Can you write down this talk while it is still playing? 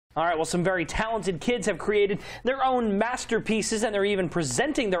All right, well, some very talented kids have created their own masterpieces, and they're even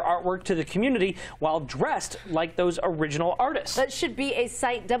presenting their artwork to the community while dressed like those original artists. That should be a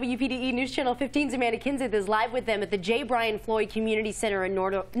sight. WPDE News Channel 15's Amanda Kinseth is live with them at the J. Brian Floyd Community Center in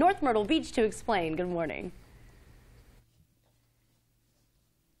North Myrtle Beach to explain. Good morning.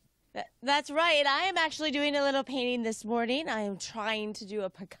 That's right. I am actually doing a little painting this morning. I am trying to do a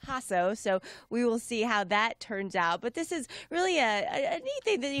Picasso, so we will see how that turns out. But this is really a neat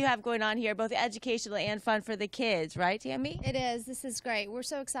thing that you have going on here, both educational and fun for the kids, right, Tammy? It is. This is great. We're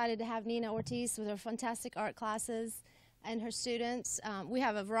so excited to have Nina Ortiz with her FUNtastic ART classes and her students. We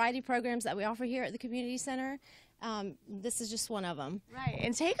have a variety of programs that we offer here at the community center. This is just one of them. Right,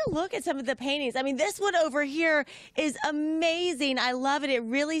 and take a look at some of the paintings. I mean, this one over here is amazing. I love it. It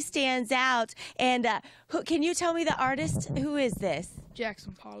really stands out. And can you tell me the artist? Who is this?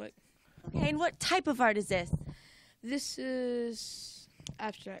 Jackson Pollock. Okay, and what type of art is this? This is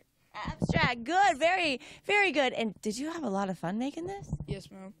abstract. Abstract. Good. Very, very good. And did you have a lot of fun making this?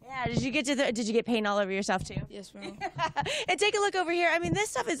 Yes, ma'am. Yeah. Did you get paint all over yourself too? Yes, ma'am. And take a look over here. I mean,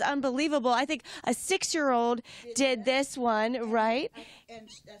 this stuff is unbelievable. I think a 6-year-old did this one, right?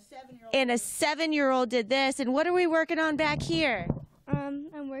 And a 7-year-old did this. And what are we working on back here?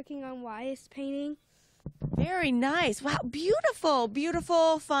 I'm working on Wyatt's painting. Very nice. Wow, beautiful,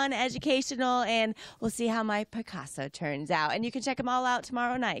 beautiful, fun, educational, and we'll see how my Picasso turns out. And you can check them all out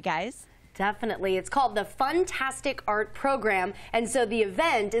tomorrow night, guys. Definitely. It's called the FUNtastic ART program, and so the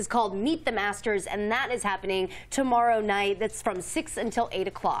event is called Meet the Masters, and that is happening tomorrow night. That's from 6 until 8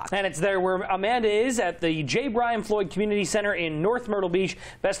 o'clock. And it's there where Amanda is at the J. Brian Floyd Community Center in North Myrtle Beach.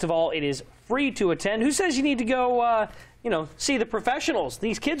 Best of all, it is free to attend. Who says you need to go, see the professionals?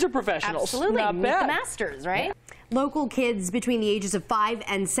 These kids are professionals. Absolutely. Not Meet bad. the Masters, right? Yeah. Local kids between the ages of 5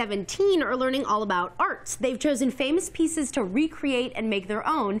 and 17 are learning all about art. They've chosen famous pieces to recreate and make their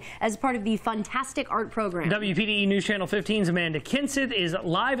own as part of the FUNtastic ART program. WPDE News Channel 15's Amanda Kinseth is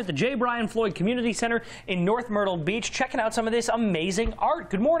live at the J. Brian Floyd Community Center in North Myrtle Beach, checking out some of this amazing art.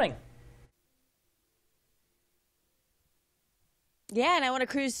 Good morning. Yeah, and I want to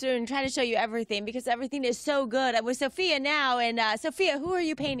cruise through and try to show you everything because everything is so good. I'm with Sophia now, and Sophia, who are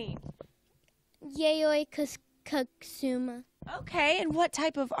you painting? Yayoi Katsuma. Okay, and what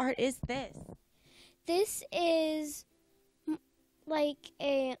type of art is this? This is like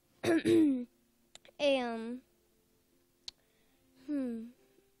a it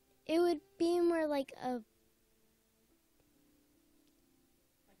would be more like a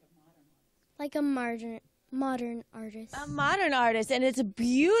modern artist. A modern artist, and it's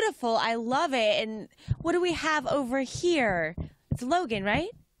beautiful. I love it. And what do we have over here? It's Logan, right?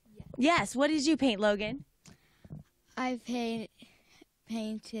 Yes. What did you paint, Logan? I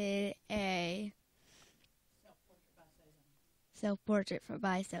painted a self-portrait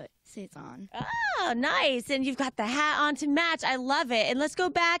by Cezanne. Oh, nice. And you've got the hat on to match. I love it. And let's go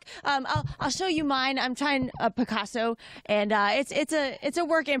back. I'll show you mine. I'm trying a Picasso, and it's a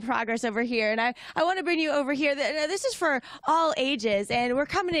work in progress over here. And I want to bring you over here. This is for all ages. And we're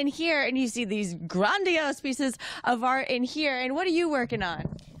coming in here, and you see these grandiose pieces of art in here. And what are you working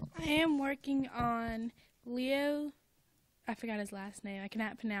on? I am working on Leo. I forgot his last name. I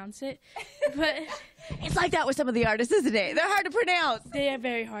cannot pronounce it. But it's like that with some of the artists, isn't it? They're hard to pronounce. They are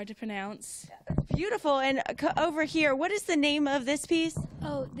very hard to pronounce. Beautiful. And over here, what is the name of this piece?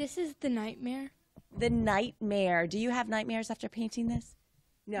 Oh, this is The Nightmare. The Nightmare. Do you have nightmares after painting this?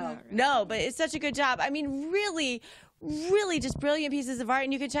 No. Really. No, but it's such a good job. I mean, really, really just brilliant pieces of art,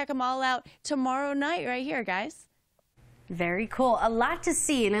 and you can check them all out tomorrow night right here, guys. Very cool. A lot to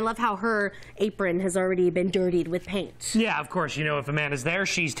see, and I love how her apron has already been dirtied with paint. Yeah, of course. You know, if Amanda's there,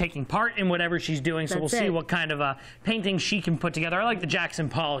 she's taking part in whatever she's doing, so we'll see what kind of painting she can put together. I like the Jackson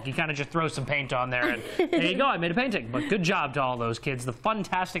Pollock. You kind of just throw some paint on there, and there you go. I made a painting. But good job to all those kids. The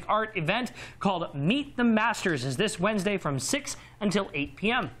FUNtastic ART event called Meet the Masters is this Wednesday from 6 until 8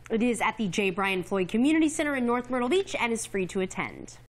 p.m. It is at the J. Brian Floyd Community Center in North Myrtle Beach and is free to attend.